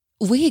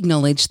We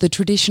acknowledge the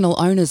traditional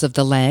owners of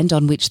the land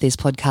on which this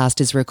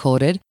podcast is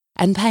recorded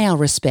and pay our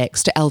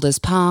respects to elders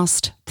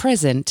past,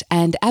 present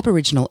and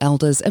Aboriginal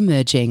elders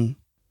emerging.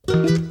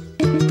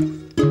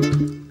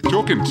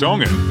 Talking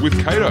Tongan with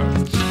Kato.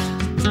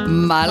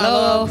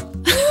 Malo.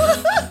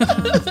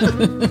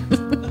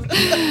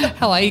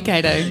 How are you,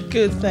 Kato?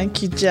 Good,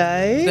 thank you,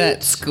 Jay.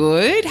 That's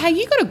good. Hey,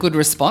 you got a good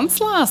response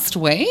last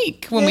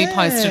week when we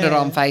posted it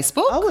on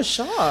Facebook. I was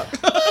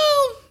shocked. Well,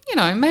 you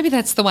know, maybe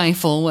that's the way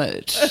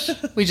forward.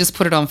 We just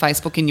put it on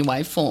Facebook in your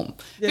waveform.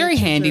 Yeah, Very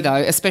handy true. though,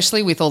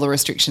 especially with all the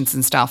restrictions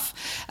and stuff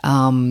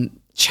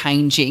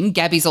changing.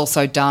 Gabby's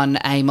also done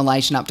a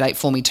Malaysian update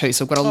for me too,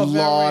 so I've got a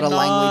lot of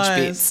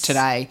language bits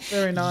today.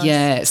 Very nice.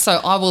 Yeah,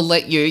 so I will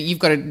let you've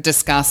got to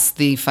discuss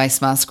the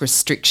face mask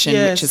restriction,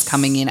 which is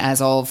coming in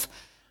as of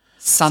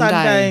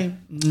Sunday.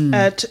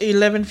 At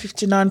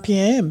 11:59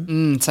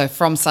 p.m. So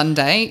from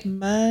Sunday,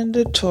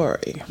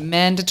 Mandatory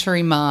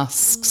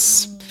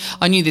masks.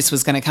 I knew this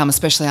was going to come,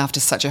 especially after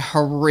such a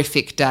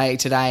horrific day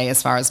today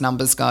as far as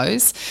numbers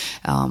goes.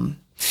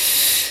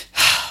 It's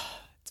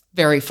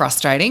very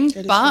frustrating,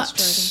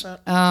 but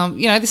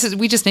you know,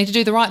 we just need to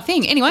do the right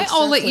thing. Anyway,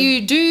 I'll let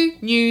you do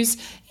news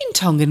in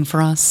Tongan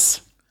for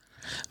us.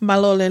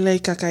 Malo lele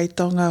kakai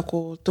tonga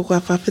ko tuka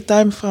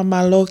whawhetai from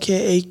malo ke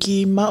e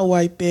ki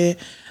mauai pe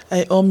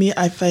ai omi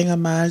ai whainga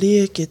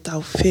maali ke tau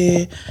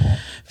whe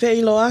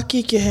ilo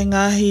aki ke he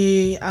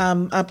ngahi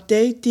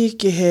update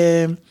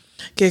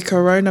ke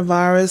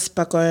coronavirus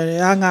pako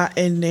e anga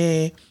e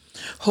ne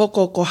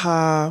hoko ko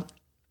ha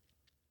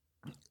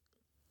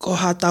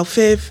tau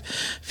whe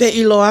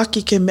ilo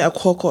aki ke mea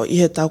hoko i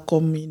he tau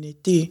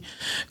community.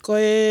 Ko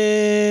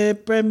e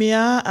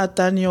Premier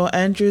Daniel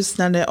Andrews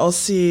nane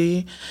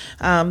osi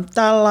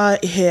tala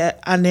i he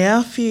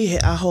aneawhi he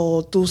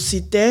aho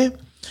tūsite,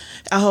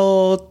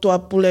 aho tua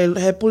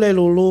he pule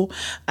lulu,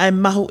 ai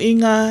mahu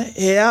inga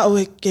he au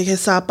ke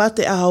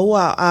sāpate aho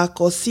ua a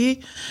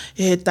kosi,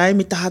 he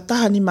taimi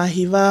tahataha ni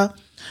mahiwa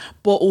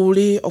po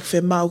uli o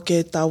whe mau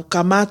ke tau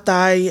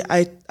kamatai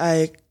ai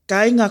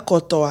kainga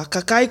kotoa,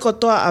 ka kai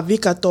kotoa a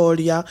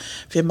vikatoria,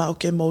 whe mau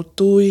ke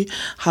mautui,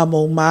 ha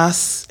mau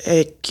mas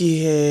ki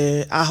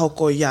he aho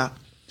ko ia.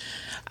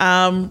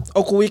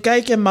 O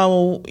kuikai ke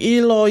mau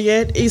ilo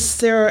yet, is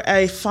there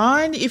a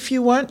fine if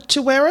you want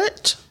to wear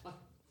it?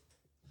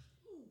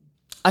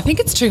 I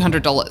think it's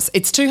 $200.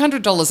 It's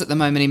 $200 at the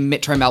moment in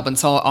Metro Melbourne,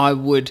 so I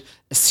would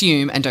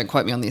assume, and don't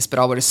quote me on this, but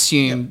I would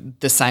assume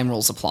the same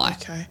rules apply.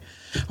 Okay.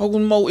 Hoku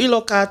mau ilo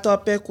katoa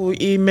peku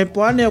I me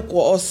puane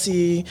ko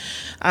osi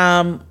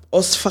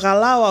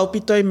whakalao au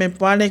pito I me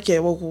puane ke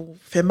oku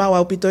whemau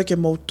au pito ke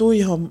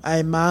mautui hom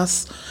ai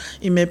mas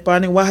I me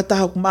puane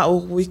wahataha ku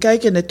mau ikai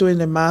ke ne tui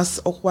ne mas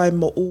o kwai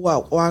mo ua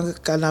wanga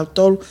ka nau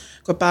tolu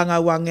ko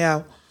panga wange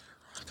au.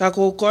 Ka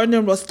ko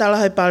kone mo stala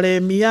hai pale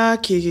mia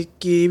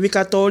ki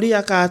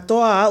vikatoria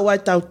katoa au ai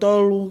tau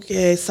tolu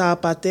ke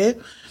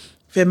sāpate.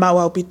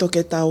 Whemau au pito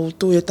ke tau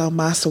tu e tau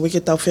maso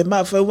ke tau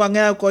whemau.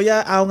 Whewangea ko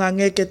ia au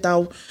ngange ke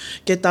tau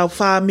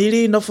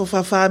whamiri, nofo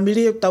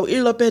whamiri, tau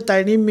ilo pe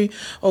tainimi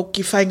o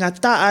ki whainga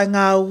taa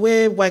ngā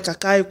we, wai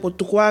kakai ko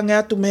tukuange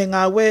atu me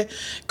ngā we.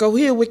 Kau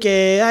hi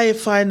wike ai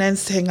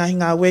finance he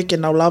ngā we ke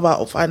nau lava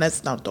o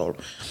finance nau tolu.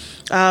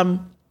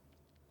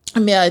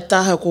 Mea e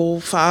taha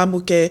ko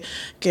whaamu ke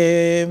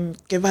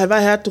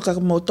vai atu ka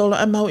motolo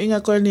ai mahu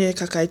inga koe ni e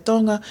kakai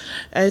tonga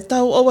e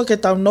tau owa ke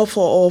tau nofo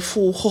o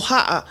fu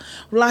hohaa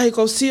ulahi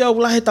ko sia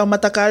ulahi tau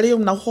matakari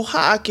na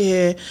hohaa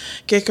ke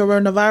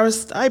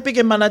coronavirus ai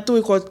pike mana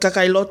tui ko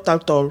kakai lot tau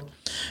tolu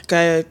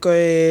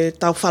koe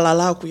tau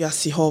whalalau ku ia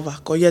Sihova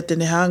ko ia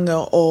tene hanga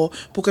o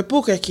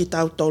puke ki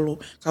tau tolu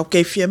kau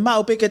kei fie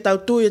mau peke tau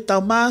tui e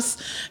tau mas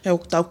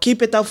tau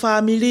kipe tau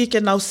family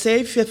ke nau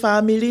safe e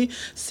family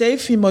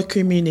safe I mo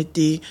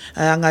community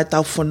anga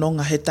tau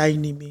whanonga he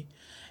tainimi.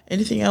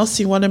 Anything else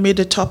you wanted me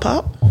to top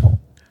up?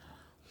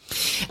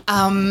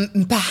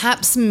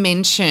 Perhaps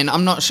mention,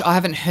 I'm not sure, I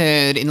haven't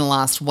heard in the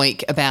last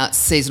week about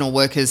seasonal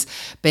workers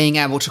being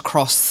able to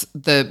cross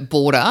the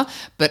border,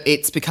 but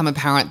it's become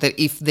apparent that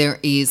if there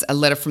is a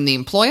letter from the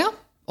employer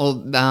or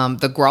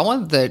the grower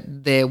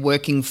that they're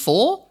working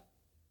for,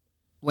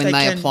 when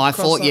they apply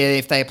for it,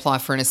 if they apply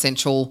for an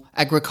essential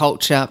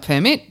agriculture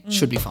permit,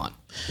 should be fine.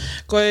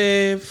 Ko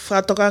e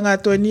whatokanga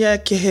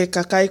tuenia ki he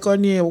kakai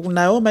koni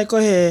unai o mai ko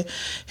he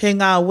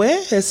ngā we,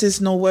 he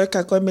seasonal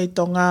worker ko me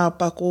tonga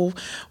paku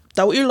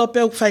tau ilo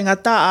pe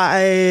whaingata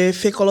a e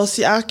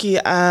whekolosi aki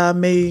a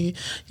me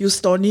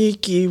Eustoni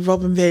ki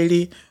Robin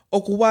Valley o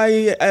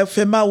kuwai e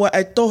whemaua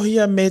ai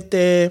tohia me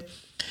te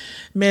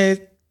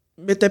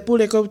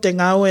pule ko te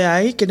ngawe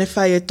ai ke ne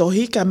whai e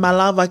tohi ka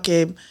malawa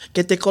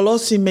ke te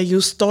kolosi me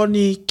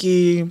Eustoni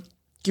ki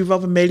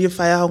Robin Valley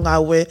whai aho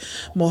ngawe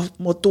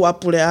mo tua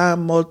pule a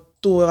mo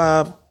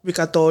tua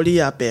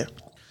Vikatoria pe.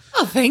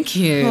 Oh, thank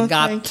you,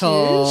 Kato. Thank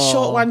you.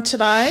 Short one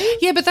today.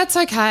 Yeah, but that's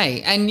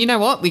okay. And you know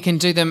what? We can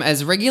do them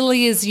as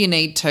regularly as you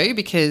need to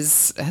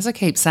because, as I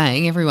keep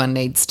saying, everyone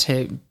needs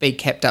to be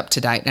kept up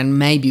to date and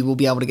maybe we'll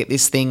be able to get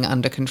this thing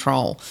under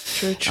control.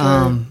 True.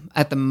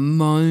 at the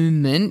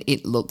moment,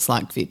 it looks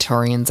like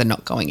Victorians are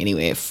not going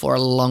anywhere for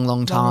a long,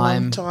 long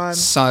time.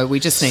 So we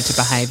just need to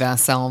behave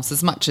ourselves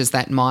as much as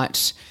that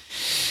might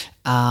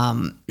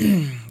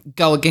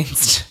go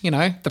against,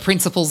 the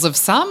principles of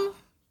some.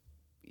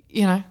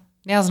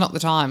 Now's not the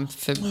time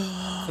for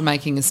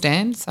making a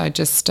stand. So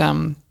just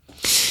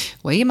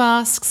wear your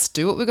masks,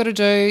 do what we've got to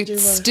do.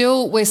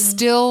 We're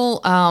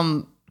still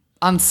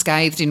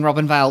unscathed in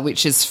Robinvale,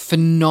 which is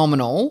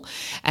phenomenal.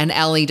 And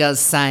Ali does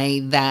say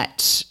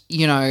that,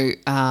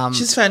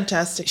 she's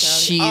fantastic. Ali.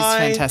 She is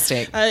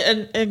fantastic.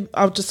 And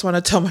I just want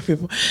to tell my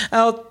people,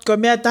 ko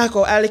mea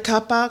tako Ali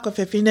Kapa, ko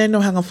whewhine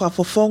no hanga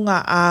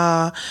whafofonga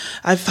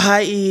ai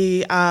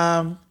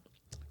whai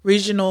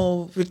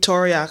regional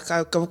Victoria,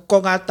 ko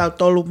ngā tau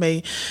tolu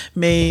me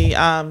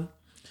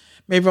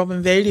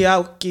Robinvale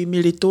au ki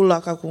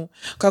Militula ka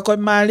koe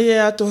maali e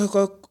atu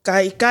ka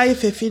ikai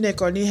whewhine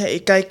ko ni he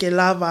ikai ke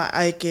lava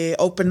ai ke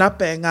open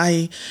up e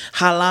ngahi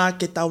hala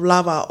ke tau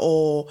lava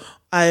o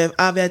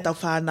ave tau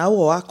whanau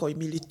o ako i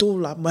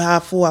Militula mo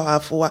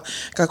hafua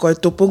ka koe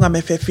tupunga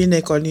me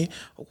whewhine ko ni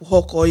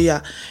hoko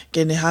ia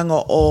ke ne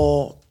hanga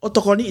o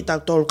tokoni i tau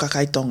tolu ka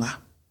kaitonga.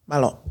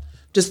 Malo.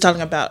 Just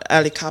telling about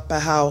Ali Kapa,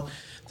 how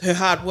her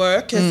hard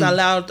work has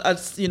allowed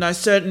us,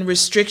 certain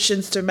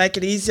restrictions to make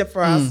it easier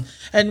for us.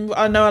 And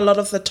I know a lot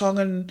of the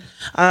Tongan,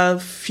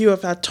 few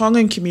of our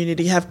Tongan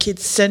community have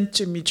kids sent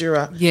to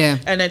Mildura. Yeah.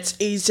 And it's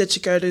easier to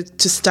go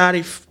to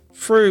study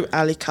through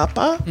Ali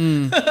Kapa.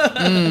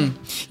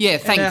 Yeah,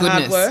 thank goodness.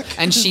 Hard work.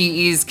 And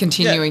she is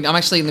continuing. I'm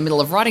actually in the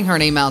middle of writing her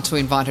an email to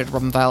invite her to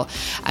Robinvale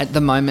at the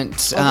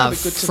moment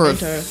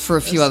for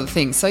a few other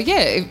things. So,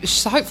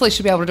 hopefully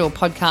she'll be able to do a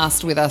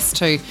podcast with us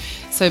too.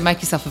 So make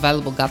yourself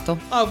available, Kato.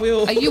 I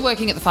will. Are you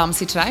working at the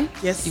pharmacy today?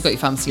 Yes. You've got your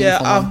pharmacy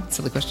uniform on.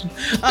 Silly question.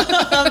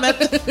 I'm at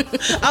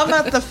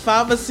the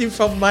pharmacy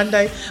from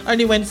Monday.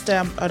 Only Wednesday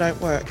I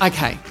don't work.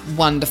 Okay,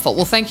 wonderful.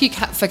 Well, thank you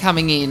for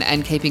coming in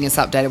and keeping us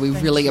updated. We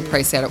really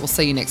appreciate it. We'll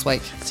see you next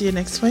week. See you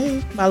next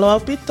week. Malo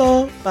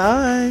Alpito.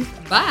 Bye.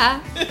 Bye.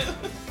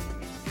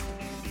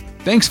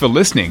 Thanks for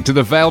listening to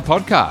the Vale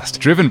Podcast,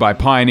 driven by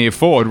Pioneer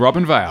Ford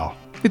Robinvale.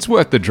 It's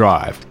worth the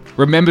drive.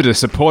 Remember to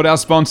support our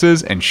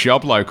sponsors and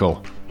shop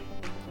local.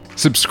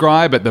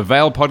 Subscribe at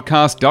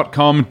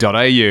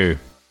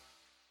thevalepodcast.com.au.